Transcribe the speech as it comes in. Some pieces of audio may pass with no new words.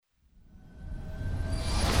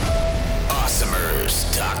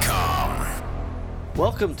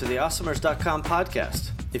Welcome to the Awesomers.com podcast.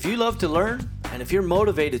 If you love to learn, and if you're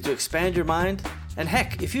motivated to expand your mind, and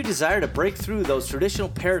heck, if you desire to break through those traditional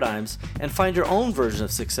paradigms and find your own version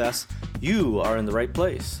of success, you are in the right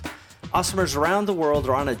place. Awesomers around the world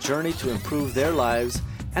are on a journey to improve their lives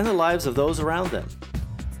and the lives of those around them.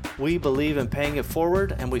 We believe in paying it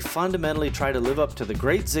forward, and we fundamentally try to live up to the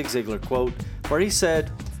great Zig Ziglar quote, where he said,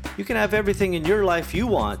 "You can have everything in your life you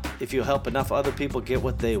want if you help enough other people get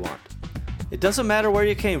what they want." It doesn't matter where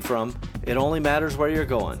you came from, it only matters where you're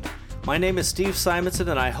going. My name is Steve Simonson,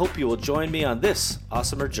 and I hope you will join me on this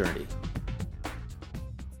awesomer journey.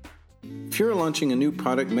 If you're launching a new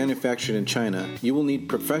product manufactured in China, you will need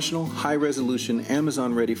professional, high-resolution,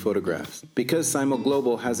 Amazon-ready photographs. Because Simo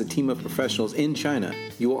Global has a team of professionals in China,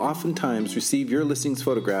 you will oftentimes receive your listings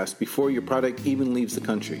photographs before your product even leaves the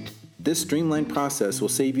country. This streamlined process will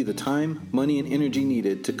save you the time, money, and energy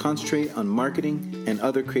needed to concentrate on marketing and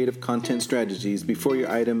other creative content strategies before your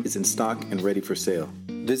item is in stock and ready for sale.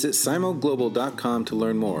 Visit SimoGlobal.com to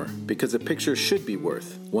learn more, because a picture should be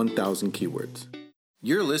worth 1,000 keywords.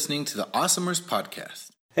 You're listening to the Awesomers Podcast.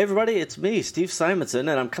 Hey everybody, it's me, Steve Simonson,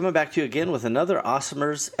 and I'm coming back to you again with another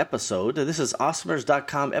Awesomers episode. This is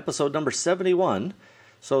Awesomers.com episode number 71.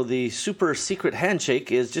 So the super secret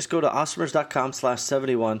handshake is just go to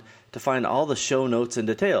Awesomers.com/71 to find all the show notes and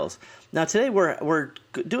details. Now today we're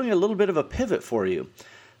doing a little bit of a pivot for you.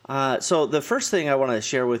 So the first thing I want to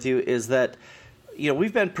share with you is that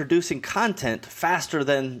we've been producing content faster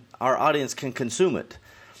than our audience can consume it.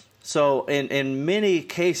 So in many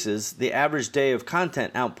cases, the average day of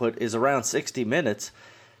content output is around 60 minutes.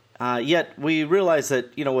 Yet we realize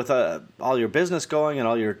that, with all your business going and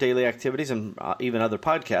all your daily activities and even other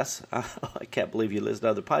podcasts, I can't believe you listen to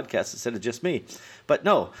other podcasts instead of just me. But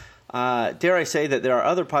no, dare I say that there are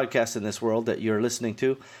other podcasts in this world that you're listening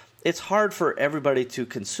to. It's hard for everybody to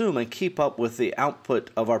consume and keep up with the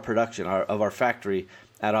output of our production, of our factory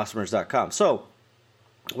at Awesomers.com. So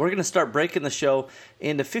we're going to start breaking the show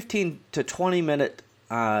into 15 to 20 minute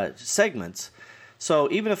segments. So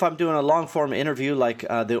even if I'm doing a long-form interview like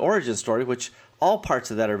the origin story, which all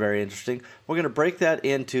parts of that are very interesting, we're going to break that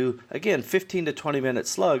into, again, 15 to 20-minute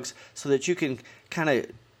slugs so that you can kind of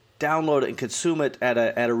download it and consume it at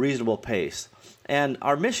a reasonable pace. And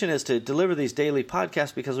our mission is to deliver these daily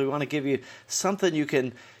podcasts because we want to give you something you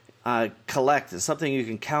can collect and something you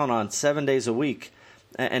can count on 7 days a week.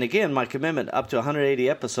 And again, my commitment up to 180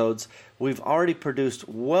 episodes, we've already produced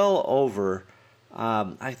well over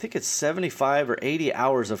I think it's 75 or 80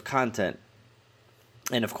 hours of content.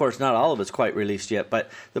 And of course, not all of it's quite released yet.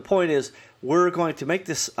 But the point is, we're going to make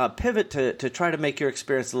this pivot to try to make your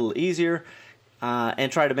experience a little easier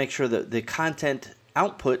and try to make sure that the content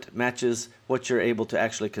output matches what you're able to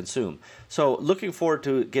actually consume. So looking forward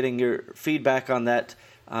to getting your feedback on that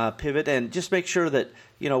pivot, and just make sure that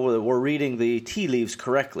we're reading the tea leaves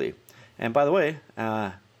correctly. And by the way,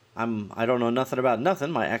 I don't know nothing about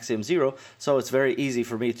nothing, my Axiom 0, so it's very easy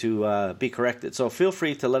for me to be corrected. So feel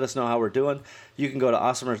free to let us know how we're doing. You can go to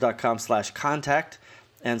Awesomers.com/contact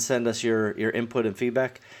and send us your input and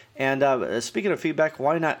feedback. And speaking of feedback,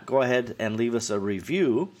 why not go ahead and leave us a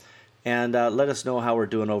review and let us know how we're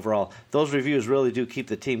doing overall. Those reviews really do keep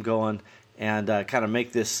the team going and kind of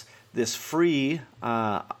make this free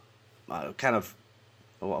kind of,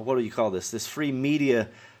 what do you call this? This free media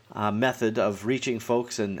method of reaching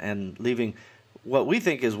folks and leaving what we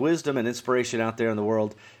think is wisdom and inspiration out there in the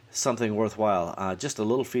world, something worthwhile. Just a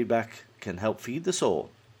little feedback can help feed the soul.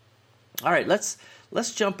 All right, let's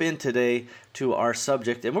jump in today to our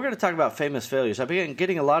subject, and we're going to talk about famous failures. I've been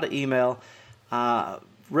getting a lot of email,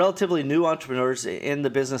 relatively new entrepreneurs in the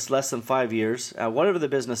business less than 5 years, whatever the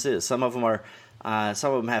business is. Some of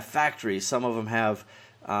them have factories, some of them have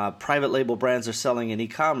private label brands they're selling in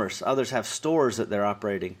e-commerce. Others have stores that they're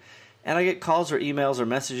operating. And I get calls or emails or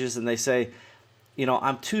messages, and they say,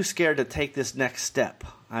 I'm too scared to take this next step.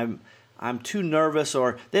 I'm too nervous,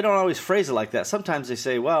 or they don't always phrase it like that. Sometimes they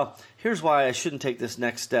say, well, here's why I shouldn't take this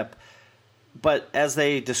next step. But as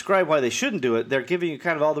they describe why they shouldn't do it, they're giving you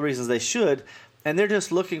kind of all the reasons they should, and they're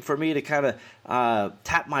just looking for me to kind of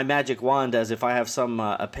tap my magic wand as if I have some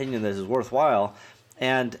opinion that is worthwhile.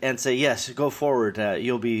 And say, yes, go forward,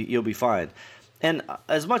 you'll be fine. And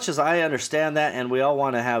as much as I understand that, and we all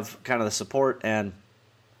want to have kind of the support and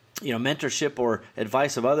mentorship or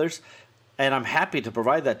advice of others, and I'm happy to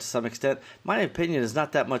provide that to some extent, my opinion is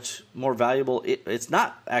not that much more valuable. It's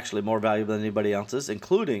not actually more valuable than anybody else's,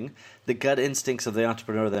 including the gut instincts of the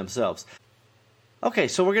entrepreneur themselves. Okay,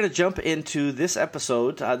 so we're going to jump into this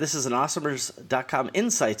episode. This is an Awesomers.com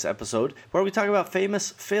Insights episode where we talk about famous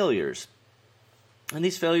failures. And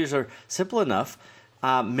these failures are simple enough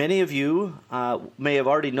Many of you may have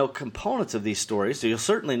already know components of these stories, so you'll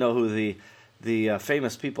certainly know who the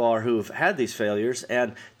famous people are who have had these failures,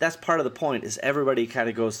 and that's part of the point. Is everybody kind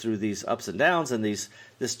of goes through these ups and downs and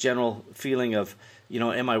this general feeling of,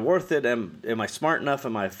 am I worth it? Am I smart enough?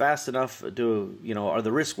 Am I fast enough? Are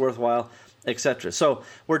the risks worthwhile, etc. So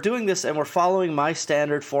we're doing this, and we're following my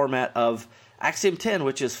standard format of Axiom 10,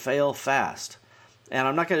 which is fail fast. And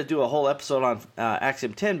I'm not going to do a whole episode on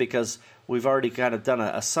Axiom 10 because we've already kind of done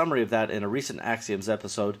a summary of that in a recent Axioms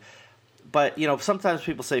episode. But, sometimes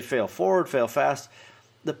people say fail forward, fail fast.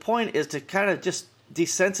 The point is to kind of just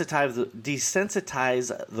desensitize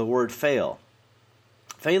the word fail.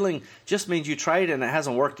 Failing just means you tried and it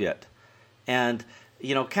hasn't worked yet. And,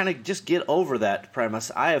 kind of just get over that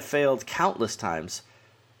premise. I have failed countless times.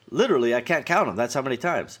 Literally, I can't count them. That's how many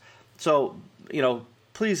times. So,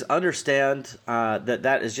 please understand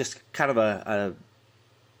that is just kind of a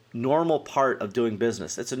normal part of doing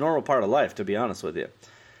business. It's a normal part of life, to be honest with you.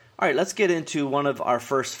 All right, let's get into one of our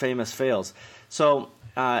first famous fails. So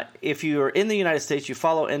if you're in the United States, you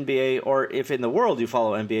follow NBA, or if in the world you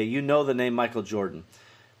follow NBA, you know the name Michael Jordan.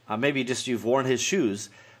 Maybe just you've worn his shoes.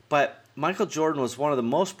 But Michael Jordan was one of the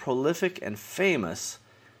most prolific and famous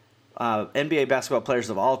NBA basketball players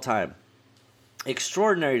of all time.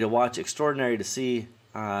 Extraordinary to watch, extraordinary to see,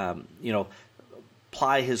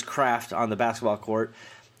 ply his craft on the basketball court.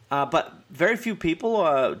 But very few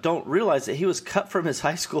people don't realize that he was cut from his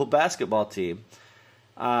high school basketball team.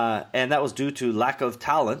 And that was due to lack of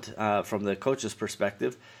talent from the coach's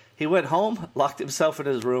perspective. He went home, locked himself in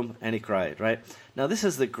his room, and he cried, right? Now, this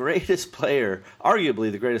is the greatest player,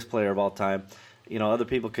 arguably the greatest player of all time. Other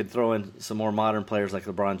people could throw in some more modern players like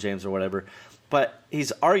LeBron James or whatever. But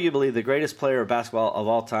he's arguably the greatest player of basketball of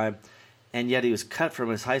all time. And yet he was cut from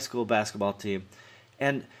his high school basketball team.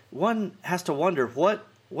 And one has to wonder, what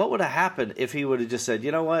would have happened if he would have just said,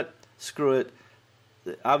 you know what, screw it.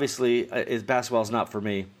 Obviously, basketball is not for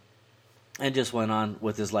me, and just went on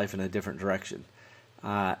with his life in a different direction.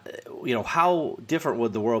 How different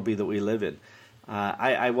would the world be that we live in?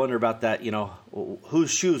 I wonder about that. Whose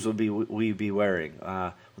shoes would we be wearing?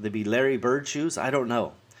 Would they be Larry Bird shoes? I don't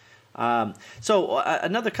know. So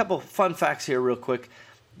another couple fun facts here, real quick.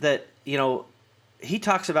 That he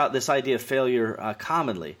talks about this idea of failure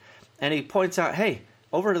commonly, and he points out, hey,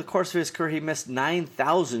 over the course of his career, he missed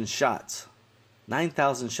 9,000 shots.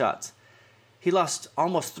 9,000 shots. He lost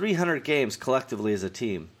almost 300 games collectively as a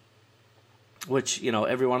team, which,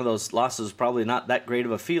 every one of those losses is probably not that great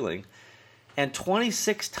of a feeling. And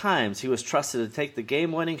 26 times he was trusted to take the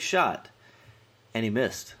game-winning shot, and he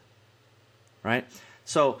missed. Right?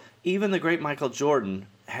 So even the great Michael Jordan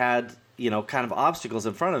had, kind of obstacles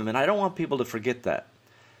in front of him, and I don't want people to forget that.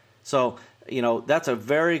 So, that's a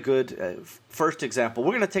very good first example.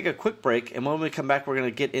 We're going to take a quick break, and when we come back, we're going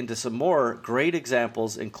to get into some more great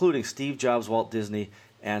examples, including Steve Jobs, Walt Disney,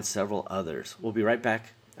 and several others. We'll be right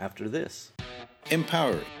back after this.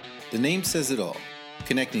 Empower. The name says it all.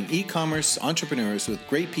 Connecting e-commerce entrepreneurs with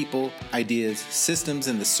great people, ideas, systems,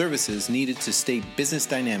 and the services needed to stay business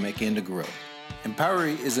dynamic and to grow.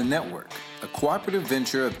 Empowery is a network, a cooperative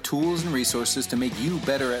venture of tools and resources to make you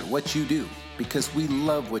better at what you do, because we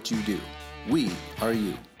love what you do. We are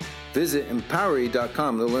you. Visit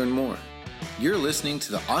Empowery.com to learn more. You're listening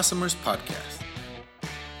to the Awesomers Podcast.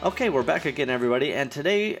 Okay, we're back again, everybody, and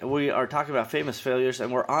today we are talking about famous failures,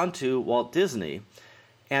 and we're on to Walt Disney.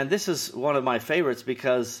 And this is one of my favorites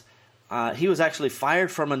because he was actually fired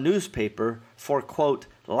from a newspaper for, quote,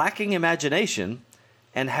 lacking imagination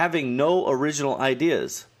and having no original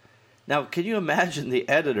ideas. Now, can you imagine the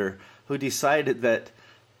editor who decided that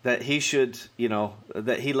he should,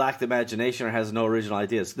 that he lacked imagination or has no original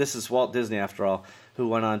ideas? This is Walt Disney, after all, who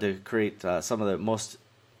went on to create some of the most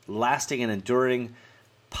lasting and enduring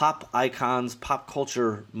pop icons, pop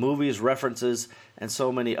culture movies, references, and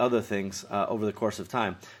so many other things over the course of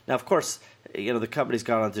time. Now, of course, the company's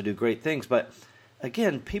gone on to do great things, but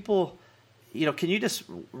again, people, can you just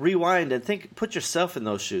rewind and put yourself in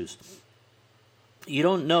those shoes? You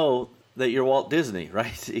don't know that you're Walt Disney,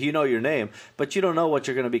 right? You know your name, but you don't know what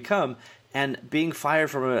you're going to become. And being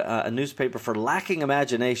fired from a newspaper for lacking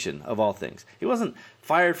imagination, of all things. He wasn't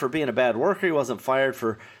fired for being a bad worker. He wasn't fired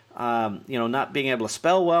for not being able to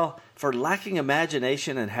spell well, for lacking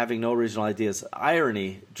imagination and having no original ideas.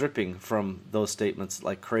 Irony dripping from those statements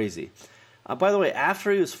like crazy. By the way,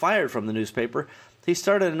 after he was fired from the newspaper, he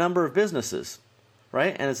started a number of businesses,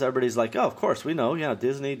 right? And as everybody's like, oh, of course, we know,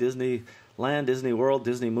 Disney, Disneyland, Disney World,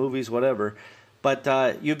 Disney movies, whatever.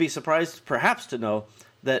 But you'd be surprised perhaps to know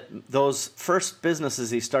that those first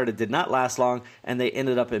businesses he started did not last long, and they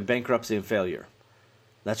ended up in bankruptcy and failure.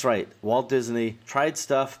 That's right. Walt Disney tried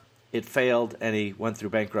stuff, it failed, and he went through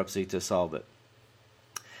bankruptcy to solve it.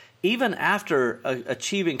 Even after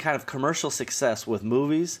achieving kind of commercial success with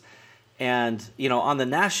movies and, on the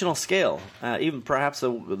national scale, even perhaps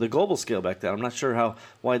the global scale back then, I'm not sure how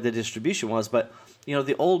wide the distribution was, but,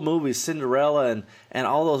 the old movies, Cinderella and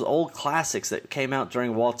all those old classics that came out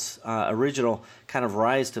during Walt's original kind of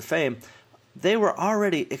rise to fame, they were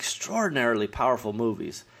already extraordinarily powerful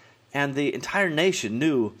movies. And the entire nation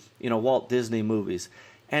knew, Walt Disney movies.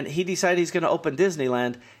 And he decided he's going to open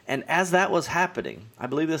Disneyland. And as that was happening, I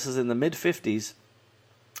believe this is in the mid-50s,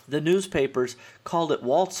 the newspapers called it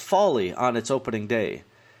Walt's Folly on its opening day,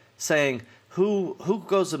 saying, who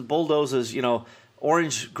goes and bulldozes,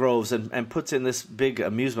 orange groves and puts in this big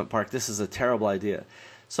amusement park? This is a terrible idea.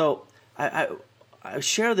 So I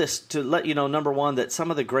share this to let you know, number one, that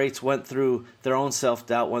some of the greats went through their own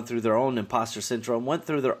self-doubt, went through their own imposter syndrome, went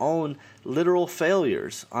through their own literal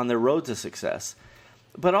failures on their road to success.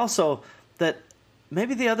 But also that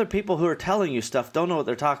maybe the other people who are telling you stuff don't know what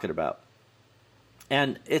they're talking about.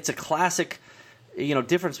 And it's a classic,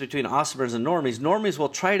 difference between awesomers and normies. Normies will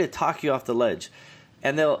try to talk you off the ledge.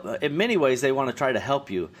 And in many ways, they want to try to help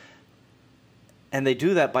you. And they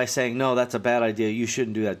do that by saying, no, that's a bad idea. You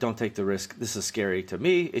shouldn't do that. Don't take the risk. This is scary to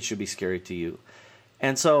me. It should be scary to you.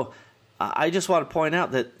 And so I just want to point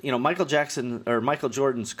out that, Michael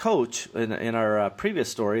Jordan's coach in our previous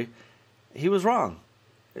story, he was wrong.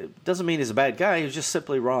 It doesn't mean he's a bad guy. He was just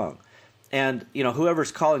simply wrong. And,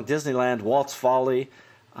 whoever's calling Disneyland Walt's Folly,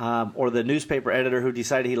 or the newspaper editor who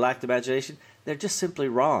decided he lacked imagination, they're just simply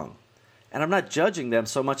wrong. And I'm not judging them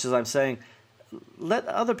so much as I'm saying, let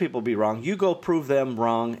other people be wrong. You go prove them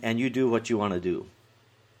wrong, and you do what you want to do.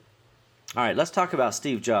 All right, let's talk about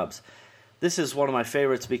Steve Jobs. This is one of my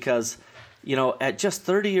favorites because, at just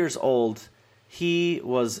 30 years old, he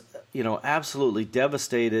was, absolutely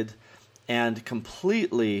devastated and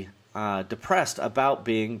completely depressed about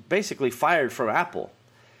being basically fired from Apple.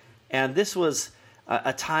 And this was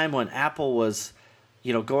a time when Apple was,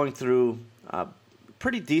 going through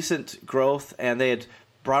pretty decent growth, and they had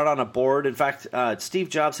brought on a board. In fact, Steve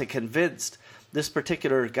Jobs had convinced this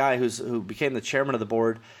particular guy who became the chairman of the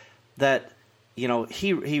board that,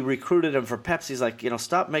 he recruited him for Pepsi. He's like,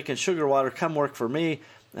 stop making sugar water, come work for me,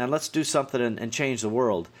 and let's do something and change the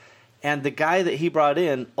world. And the guy that he brought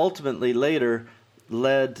in ultimately later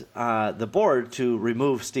led the board to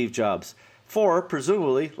remove Steve Jobs for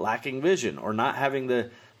presumably lacking vision or not having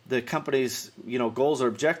the company's goals or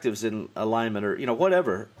objectives in alignment or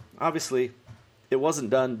whatever. Obviously, it wasn't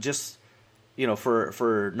done just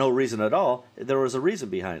for no reason at all. There was a reason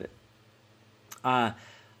behind it.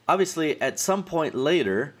 Obviously, at some point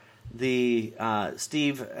later,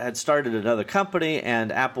 Steve had started another company,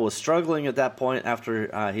 and Apple was struggling at that point.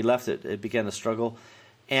 After he left it began to struggle.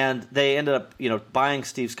 And they ended up, buying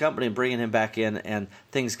Steve's company and bringing him back in, and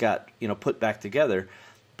things got, put back together.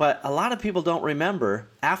 But a lot of people don't remember,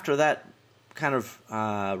 after that kind of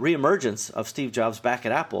reemergence of Steve Jobs back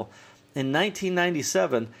at Apple, in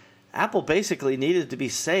 1997, Apple basically needed to be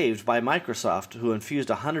saved by Microsoft, who infused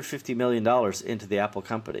 $150 million into the Apple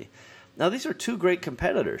company. Now, these are two great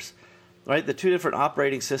competitors, right? The two different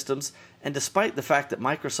operating systems. And despite the fact that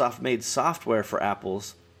Microsoft made software for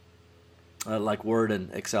Apple's, like Word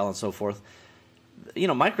and Excel and so forth,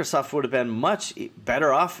 Microsoft would have been much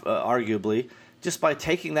better off, arguably, just by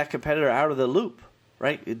taking that competitor out of the loop,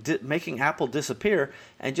 right? Making Apple disappear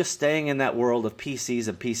and just staying in that world of PCs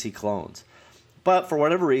and PC clones. But for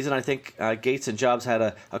whatever reason, I think Gates and Jobs had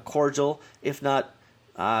a cordial, if not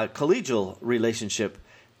collegial relationship.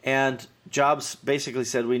 And Jobs basically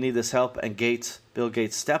said, we need this help, and Bill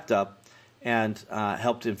Gates stepped up and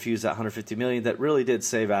helped infuse that $150 million that really did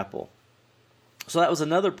save Apple. So that was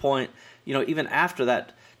another point, even after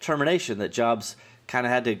that termination, that Jobs kind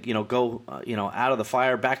of had to, go, out of the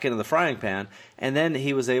fire back into the frying pan, and then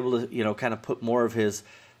he was able to, kind of put more of his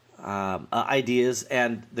ideas,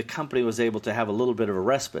 and the company was able to have a little bit of a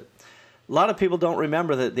respite. A lot of people don't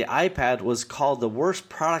remember that the iPad was called the worst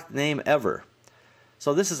product name ever.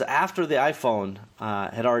 So this is after the iPhone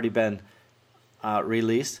had already been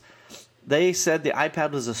released. They said the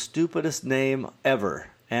iPad was the stupidest name ever,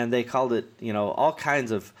 and they called it, all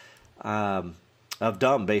kinds of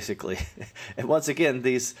dumb, basically. And once again,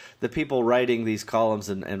 the people writing these columns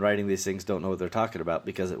and writing these things don't know what they're talking about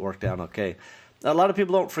because it worked out okay. A lot of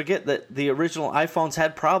people don't forget that the original iPhones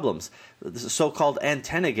had problems, the so-called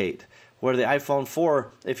antenna gate, where the iPhone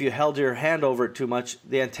 4, if you held your hand over it too much,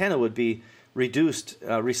 the antenna would be reduced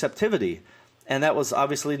receptivity. And that was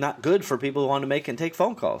obviously not good for people who want to make and take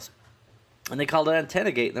phone calls. And they called it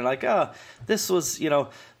AntennaGate. And they're like, this was, the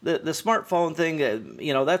smartphone thing,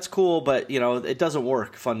 that's cool, but, it doesn't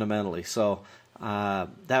work fundamentally. So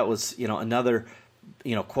that was, another,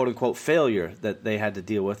 quote unquote failure that they had to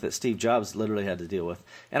deal with, that Steve Jobs literally had to deal with.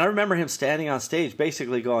 And I remember him standing on stage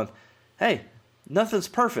basically going, hey, nothing's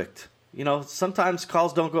perfect. Sometimes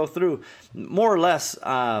calls don't go through. More or less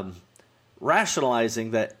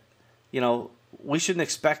rationalizing that, we shouldn't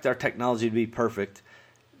expect our technology to be perfect,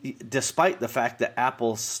 despite the fact that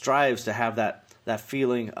Apple strives to have that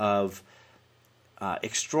feeling of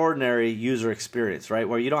extraordinary user experience, right?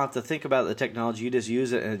 Where you don't have to think about the technology, you just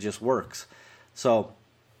use it and it just works. So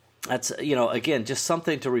that's, again, just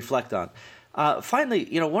something to reflect on.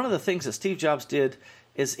 Finally, one of the things that Steve Jobs did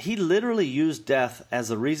is he literally used death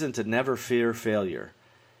as a reason to never fear failure.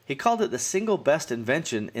 He called it the single best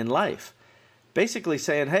invention in life. Basically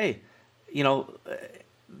saying, hey,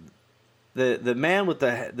 the man with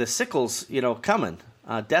the sickles, coming,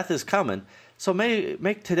 death is coming, so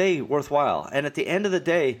make today worthwhile. And at the end of the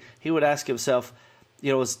day, he would ask himself,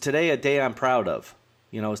 is today a day I'm proud of?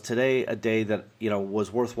 Is today a day that,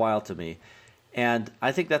 was worthwhile to me? And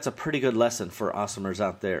I think that's a pretty good lesson for awesomers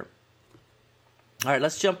out there. All right,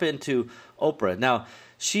 let's jump into Oprah. Now,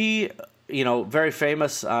 she, very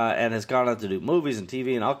famous and has gone on to do movies and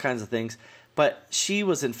TV and all kinds of things, but she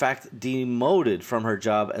was, in fact, demoted from her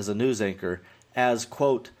job as a news anchor as,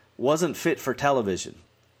 quote, wasn't fit for television,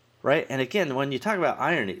 right? And again, when you talk about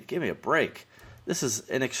irony, give me a break. This is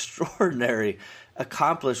an extraordinary,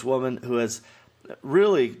 accomplished woman who has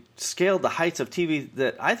really scaled the heights of TV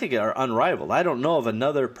that I think are unrivaled. I don't know of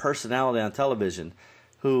another personality on television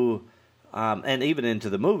who... and even into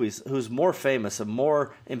the movies, who's more famous and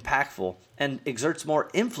more impactful and exerts more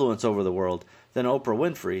influence over the world than Oprah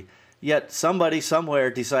Winfrey. Yet somebody somewhere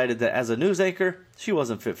decided that as a news anchor, she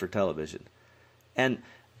wasn't fit for television. And,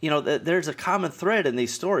 there's a common thread in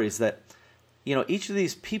these stories that, each of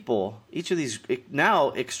these people, each of these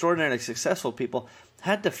now extraordinarily successful people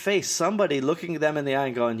had to face somebody looking them in the eye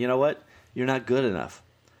and going, you know what? You're not good enough.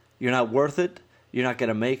 You're not worth it. You're not going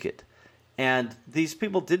to make it. And these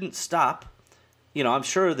people didn't stop. I'm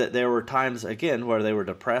sure that there were times, again, where they were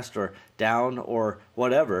depressed or down or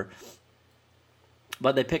whatever,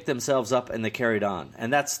 but they picked themselves up and they carried on.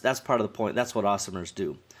 And that's part of the point. That's what awesomers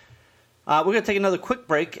do. We're going to take another quick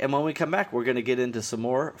break, and when we come back, we're going to get into some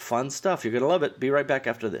more fun stuff. You're going to love it. Be right back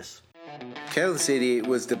after this. Catalyst 88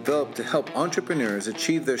 was developed to help entrepreneurs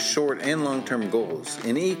achieve their short and long-term goals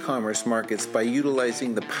in e-commerce markets by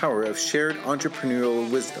utilizing the power of shared entrepreneurial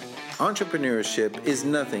wisdom. Entrepreneurship is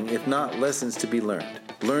nothing if not lessons to be learned.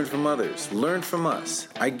 Learn from others. Learn from us.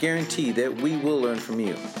 I guarantee that we will learn from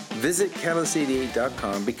you. Visit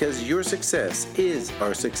Catalyst88.com because your success is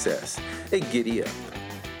our success. And giddy up.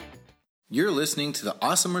 You're listening to the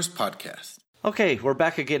Awesomers Podcast. Okay, we're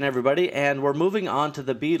back again, everybody, and we're moving on to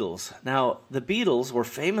the Beatles. Now, the Beatles were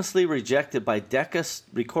famously rejected by Decca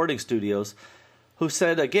recording studios, who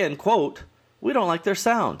said, again, quote, we don't like their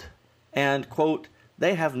sound, and, quote,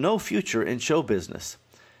 they have no future in show business.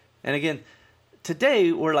 And again,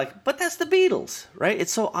 today we're like, but that's the Beatles, right?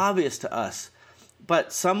 It's so obvious to us.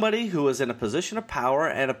 But somebody who was in a position of power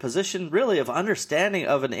and a position really of understanding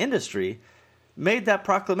of an industry made that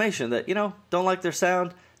proclamation that, don't like their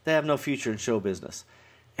sound, they have no future in show business.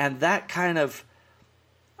 And that kind of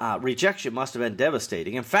rejection must have been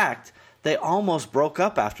devastating. In fact, they almost broke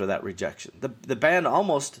up after that rejection. The band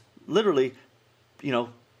almost literally,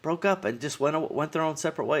 broke up and just went their own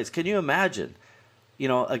separate ways. Can you imagine?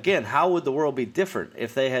 Again, how would the world be different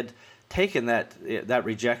if they had taken that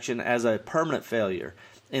rejection as a permanent failure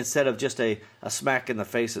instead of just a smack in the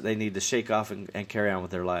face that they need to shake off and carry on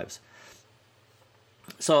with their lives?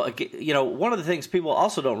 So, one of the things people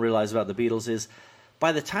also don't realize about the Beatles is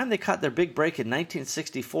by the time they caught their big break in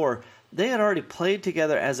 1964, they had already played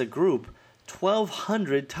together as a group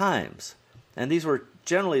 1,200 times. And these were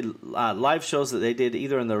generally live shows that they did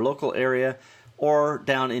either in their local area or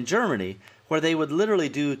down in Germany, where they would literally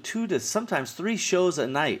do 2 to sometimes 3 shows a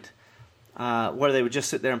night, where they would just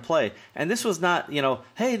sit there and play. And this was not,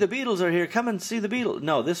 hey, the Beatles are here, come and see the Beatles.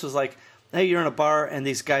 No, this was like, hey, you're in a bar and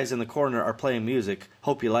these guys in the corner are playing music.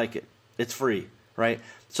 Hope you like it. It's free, right?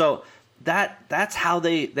 So that's how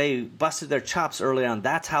they busted their chops early on.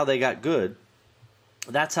 That's how they got good.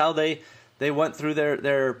 That's how they went through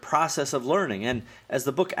their process of learning. And as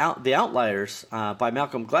the book The Outliers by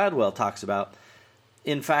Malcolm Gladwell talks about,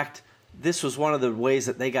 in fact, this was one of the ways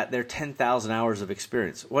that they got their 10,000 hours of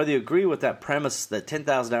experience. Whether you agree with that premise that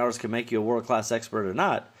 10,000 hours can make you a world-class expert or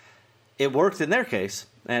not, it worked in their case.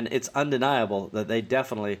 And it's undeniable that they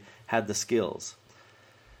definitely had the skills.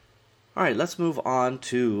 All right, let's move on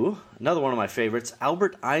to another one of my favorites,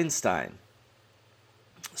 Albert Einstein.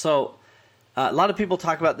 So, a lot of people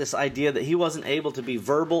talk about this idea that he wasn't able to be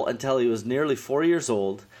verbal until he was nearly 4 years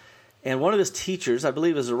old. And one of his teachers, I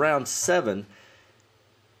believe it was around 7,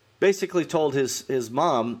 basically told his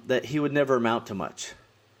mom that he would never amount to much.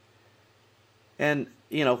 And,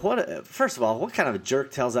 first of all, what kind of a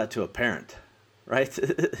jerk tells that to a parent, right?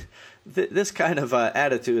 This kind of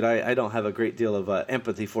attitude, I don't have a great deal of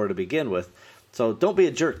empathy for to begin with. So don't be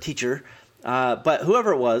a jerk, teacher. But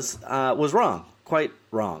whoever it was wrong, quite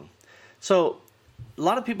wrong. So a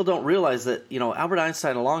lot of people don't realize that, Albert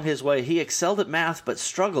Einstein, along his way, he excelled at math but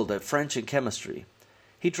struggled at French and chemistry.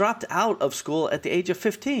 He dropped out of school at the age of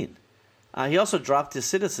 15. He also dropped his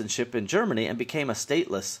citizenship in Germany and became a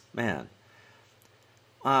stateless man.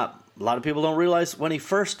 A lot of people don't realize when he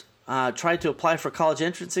first tried to apply for college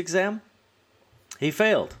entrance exam, he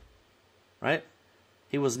failed, right?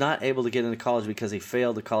 He was not able to get into college because he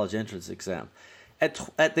failed the college entrance exam.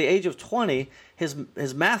 At the age of 20,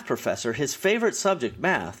 his math professor, his favorite subject,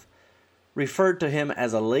 math, referred to him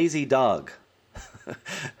as a lazy dog. And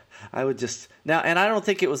I don't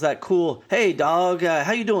think it was that cool. Hey, dog,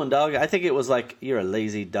 how you doing, dog? I think it was like, you're a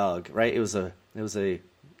lazy dog, right? It was a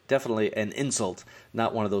definitely an insult,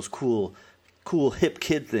 not one of those cool hip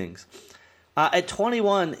kid things. At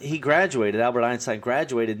 21, he graduated. Albert Einstein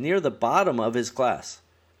graduated near the bottom of his class,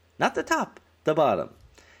 not the top, the bottom.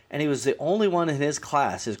 And he was the only one in his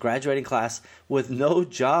class, his graduating class, with no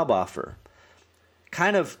job offer.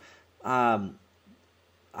 Kind of, I'm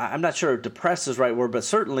not sure if depressed is the right word, but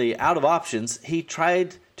certainly out of options. He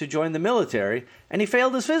tried to join the military, and he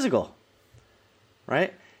failed his physical,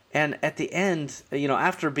 right? And at the end,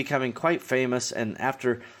 after becoming quite famous and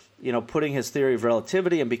after, putting his theory of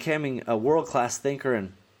relativity and becoming a world-class thinker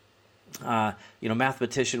and,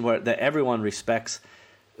 mathematician that everyone respects,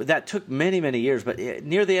 that took many, many years. But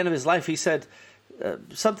near the end of his life, he said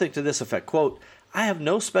something to this effect, quote, "I have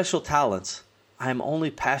no special talents. I am only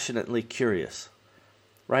passionately curious."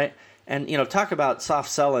 Right? And, talk about soft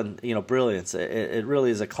selling, brilliance. It really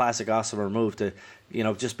is a classic Awesomer move to,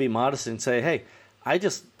 just be modest and say, hey,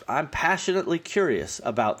 I'm passionately curious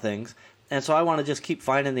about things, and so I want to just keep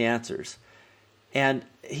finding the answers. And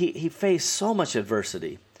he faced so much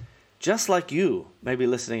adversity, just like you may be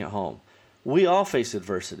listening at home. We all face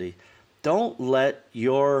adversity. Don't let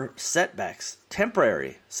your setbacks,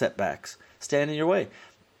 temporary setbacks, stand in your way.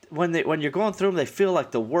 When you're going through them, they feel like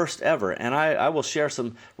the worst ever. And I will share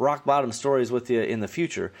some rock bottom stories with you in the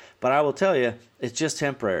future. But I will tell you, it's just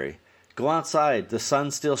temporary. Go outside. The sun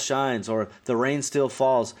still shines or the rain still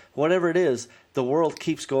falls. Whatever it is, the world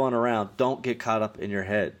keeps going around. Don't get caught up in your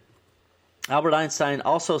head. Albert Einstein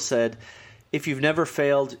also said, if you've never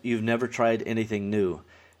failed, you've never tried anything new.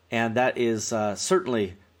 And that is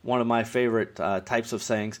certainly one of my favorite types of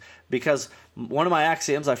sayings, because one of my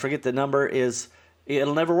axioms, I forget the number, is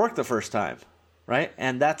it'll never work the first time, right?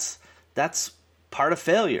 And that's part of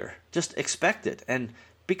failure. Just expect it and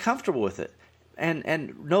be comfortable with it.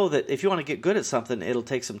 And know that if you want to get good at something, it'll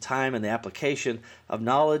take some time and the application of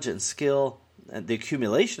knowledge and skill and the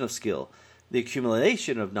accumulation of skill, the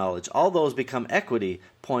accumulation of knowledge. All those become equity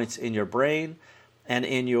points in your brain and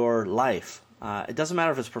in your life. It doesn't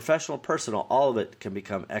matter if it's professional or personal, all of it can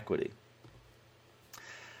become equity.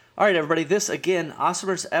 All right, everybody, this again,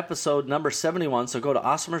 Awesomers episode number 71. So go to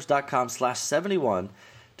awesomers.com/71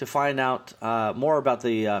 to find out more about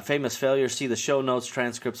the famous failures, see the show notes,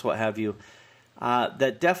 transcripts, what have you.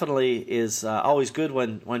 That definitely is always good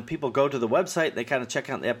when people go to the website, they kind of check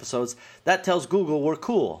out the episodes. That tells Google we're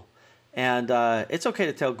cool. And it's okay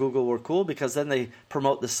to tell Google we're cool, because then they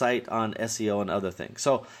promote the site on SEO and other things.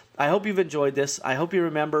 So I hope you've enjoyed this. I hope you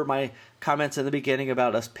remember my comments in the beginning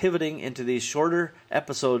about us pivoting into these shorter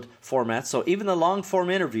episode formats. So even the long form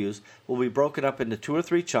interviews will be broken up into 2 or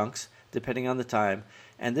 3 chunks, depending on the time.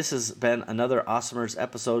 And this has been another Awesomers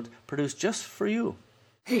episode produced just for you.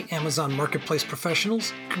 Hey, Amazon Marketplace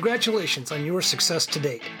professionals. Congratulations on your success to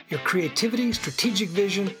date. Your creativity, strategic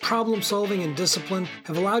vision, problem solving, and discipline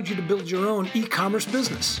have allowed you to build your own e-commerce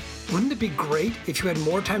business. Wouldn't it be great if you had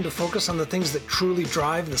more time to focus on the things that truly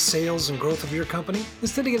drive the sales and growth of your company?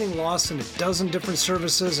 Instead of getting lost in a dozen different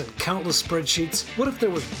services and countless spreadsheets, what if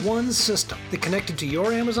there was one system that connected to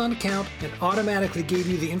your Amazon account and automatically gave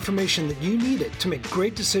you the information that you needed to make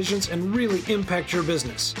great decisions and really impact your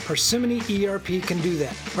business? Parsimony ERP can do that.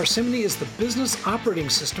 yet. Parsimony is the business operating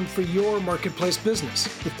system for your marketplace business.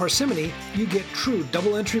 With Parsimony, you get true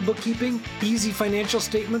double-entry bookkeeping, easy financial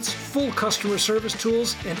statements, full customer service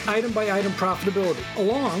tools, and item-by-item profitability,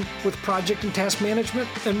 along with project and task management,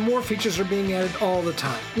 and more features are being added all the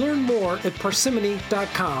time. Learn more at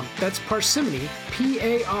parsimony.com. That's Parsimony,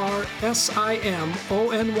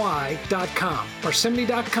 Parsimony.com.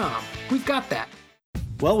 Parsimony.com. We've got that.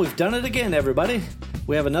 Well, we've done it again, everybody.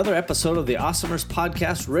 We have another episode of the Awesomers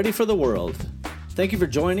podcast ready for the world. Thank you for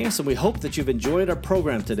joining us, and we hope that you've enjoyed our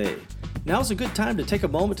program today. Now's a good time to take a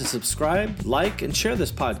moment to subscribe, like, and share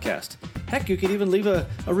this podcast. Heck, you can even leave a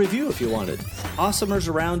review if you wanted. Awesomers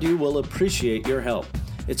around you will appreciate your help.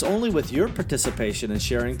 It's only with your participation and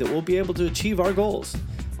sharing that we'll be able to achieve our goals.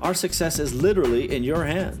 Our success is literally in your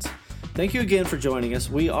hands. Thank you again for joining us.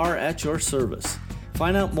 We are at your service.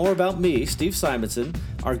 Find out more about me, Steve Simonson,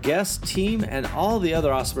 our guests, team, and all the other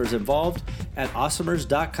Awesomers involved at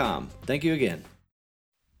Awesomers.com. Thank you again.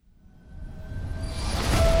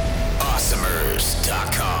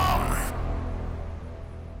 Awesomers.com